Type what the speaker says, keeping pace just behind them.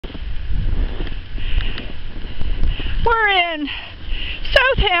We're in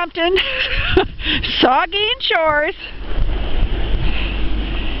Southampton, Saugeen Shores,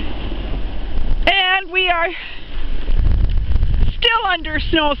 and we are still under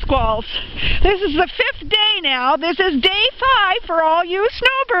snow squalls. This is the 5th day now. This is day 5 for all you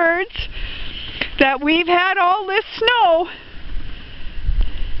snowbirds that we've had all this snow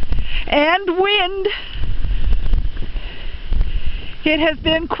and wind. It has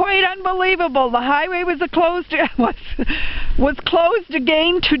been quite unbelievable. The highway was closed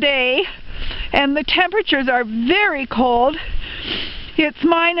again today, and the temperatures are very cold. It's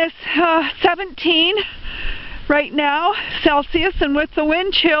minus 17 right now Celsius, and with the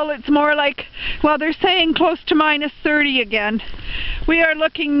wind chill it's more like, well, they're saying close to minus 30 again. We are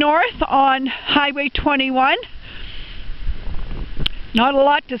looking north on Highway 21. Not a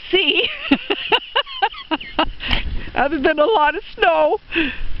lot to see other than a lot of snow,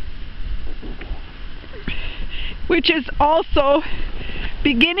 which is also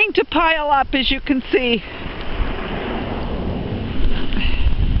beginning to pile up, as you can see.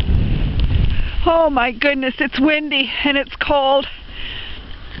 Oh my goodness, it's windy and it's cold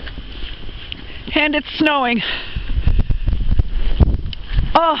and it's snowing.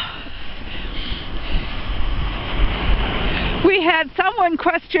 Oh, we had someone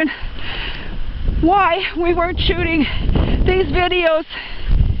question why we weren't shooting these videos,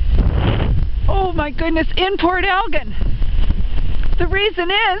 oh my goodness, in Port Elgin. The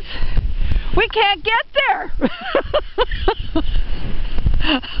reason is we can't get there.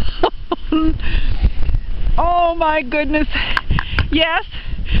 Oh my goodness. Yes,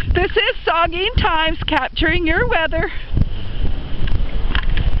 this is Saugeen Times, capturing your weather.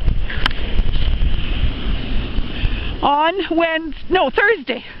 On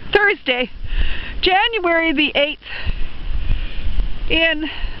Thursday, January the 8th, in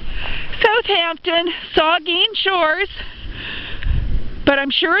Southampton, Saugeen Shores, but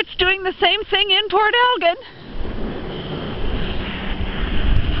I'm sure it's doing the same thing in Port Elgin.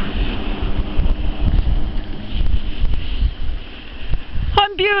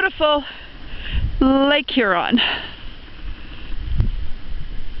 On beautiful Lake Huron.